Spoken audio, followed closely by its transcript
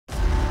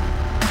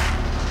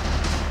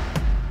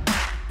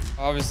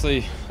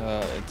Obviously,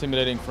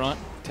 intimidating front,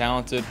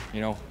 talented.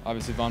 You know,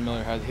 obviously Von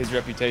Miller has his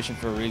reputation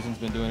for a reason. He's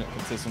been doing it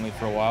consistently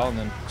for a while, and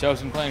then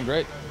Chubb's been playing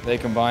great. They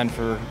combined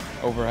for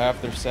over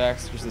half their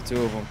sacks, just the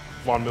two of them.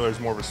 Von Miller's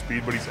more of a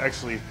speed, but he's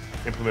actually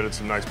implemented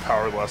some nice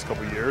power the last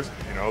couple of years.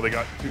 You know, they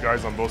got two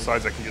guys on both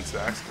sides that can get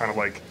sacks, kind of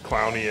like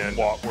Clowney and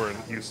Watt were in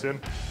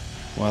Houston.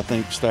 Well, I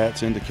think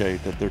stats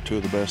indicate that they're two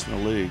of the best in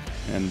the league,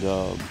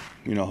 and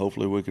you know,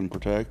 hopefully we can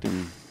protect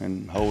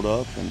and hold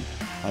up. And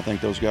I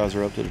think those guys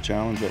are up to the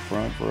challenge up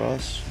front for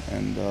us,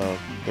 and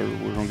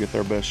we're going to get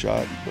their best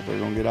shot, but they're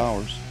going to get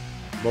ours.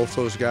 Both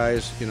those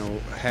guys, you know,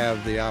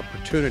 have the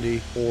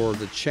opportunity or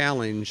the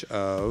challenge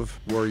of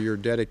where you're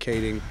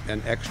dedicating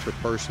an extra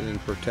person in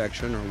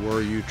protection, or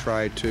where you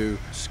try to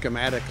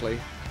schematically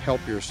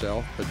help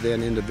yourself, but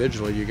then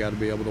individually you got to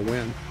be able to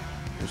win.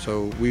 And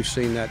so we've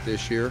seen that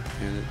this year,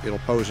 and it'll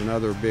pose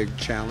another big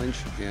challenge,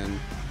 and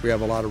we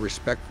have a lot of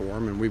respect for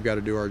them, and we've got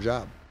to do our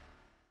job.